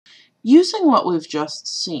Using what we've just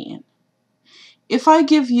seen, if I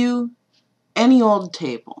give you any old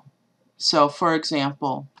table, so for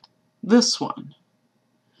example, this one,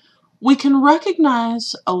 we can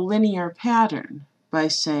recognize a linear pattern by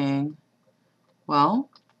saying, well,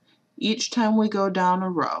 each time we go down a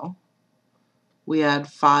row, we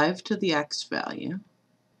add 5 to the x value,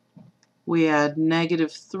 we add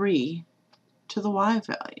 -3 to the y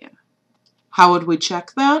value. How would we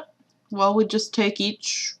check that? Well, we'd just take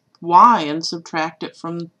each y and subtract it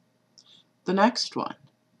from the next one.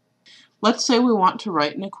 Let's say we want to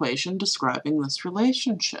write an equation describing this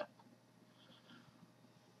relationship.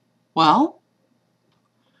 Well,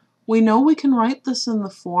 we know we can write this in the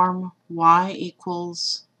form y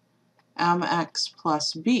equals mx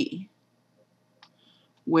plus b,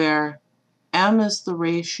 where m is the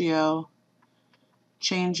ratio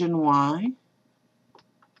change in y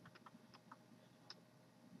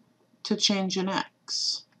to change in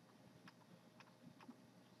x.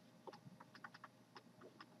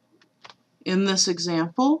 In this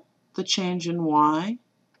example, the change in y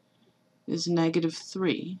is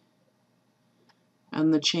 -3,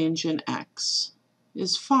 and the change in x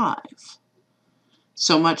is 5.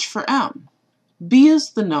 So much for m. B is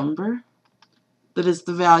the number that is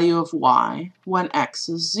the value of y when x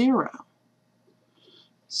is 0.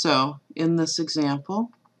 So in this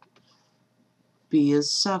example, B is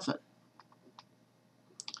 7.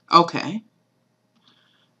 Okay,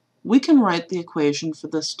 we can write the equation for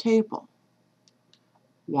this table.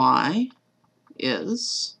 Y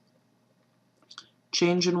is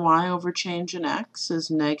change in y over change in x is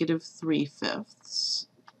 -3/5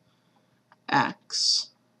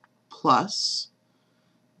 x plus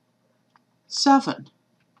 7.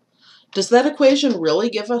 Does that equation really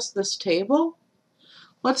give us this table?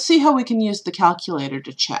 Let's see how we can use the calculator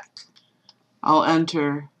to check. I'll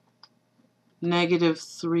enter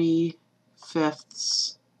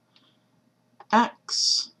 -3/5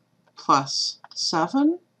 x plus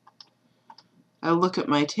 7. I look at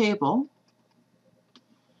my table.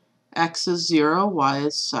 X is 0, y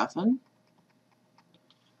is 7.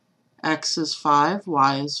 X is 5,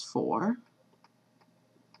 y is 4.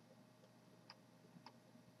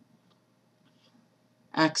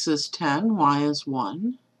 X is 10, y is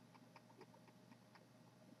 1.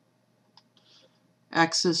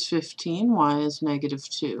 X is 15, y is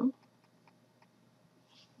 -2.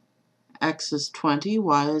 X is 20,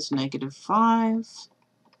 y is -5.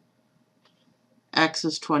 X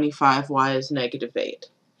is 25, y is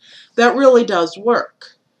 -8. That really does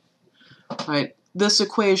work. Right? This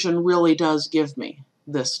equation really does give me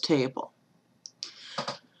this table.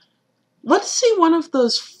 Let's see one of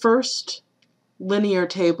those first linear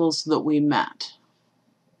tables that we met.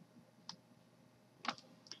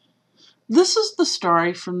 This is the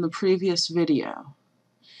story from the previous video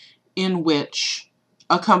in which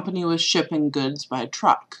a company was shipping goods by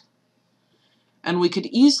truck. And we could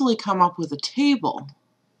easily come up with a table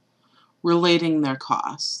relating their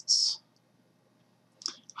costs.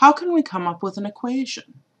 How can we come up with an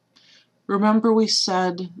equation? Remember we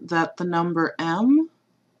said that the number m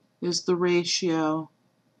is the ratio,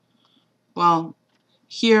 well,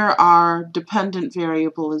 here our dependent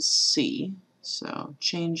variable is c, so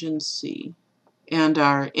change in c, and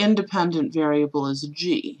our independent variable is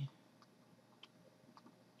g.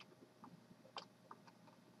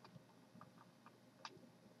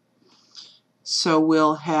 So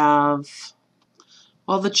we'll have,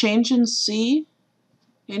 well, the change in c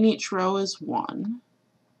in each row is 1.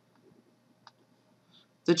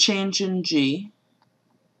 The change in g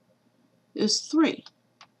is 3.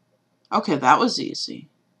 Okay, that was easy.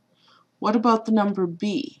 What about the number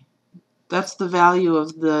b? That's the value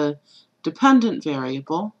of the dependent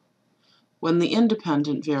variable when the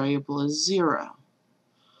independent variable is 0.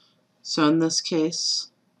 So in this case,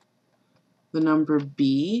 the number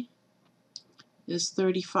b is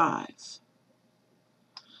 35.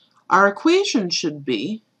 Our equation should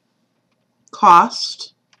be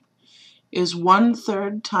cost is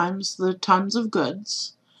 1/3 times the tons of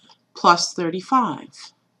goods plus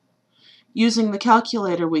 35. Using the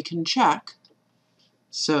calculator we can check.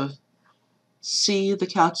 So C, the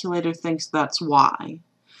calculator thinks that's y.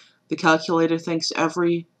 The calculator thinks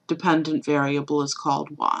every dependent variable is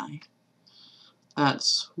called y.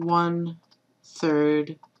 That's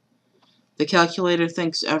 1/3. The calculator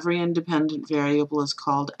thinks every independent variable is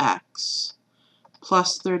called x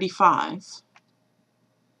plus 35.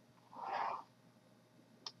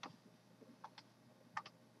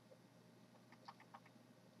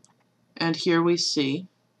 And here we see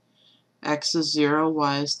x is 0,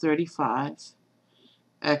 y is 35,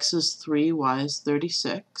 x is 3, y is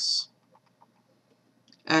 36,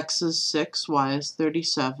 X is 6, Y is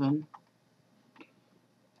 37,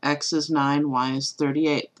 X is 9, Y is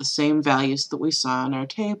 38, the same values that we saw in our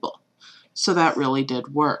table. So that really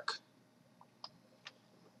did work.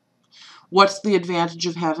 What's the advantage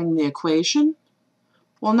of having the equation?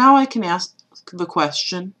 Well, now I can ask the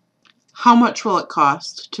question, how much will it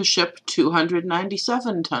cost to ship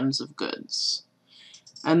 297 tons of goods?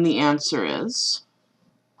 And the answer is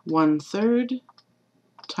 1/3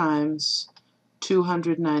 times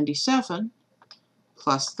 297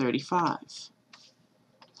 plus 35.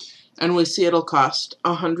 And we see it'll cost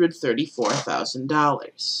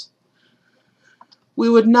 $134,000. We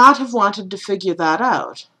would not have wanted to figure that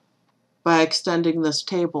out by extending this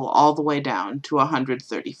table all the way down to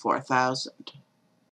 134,000.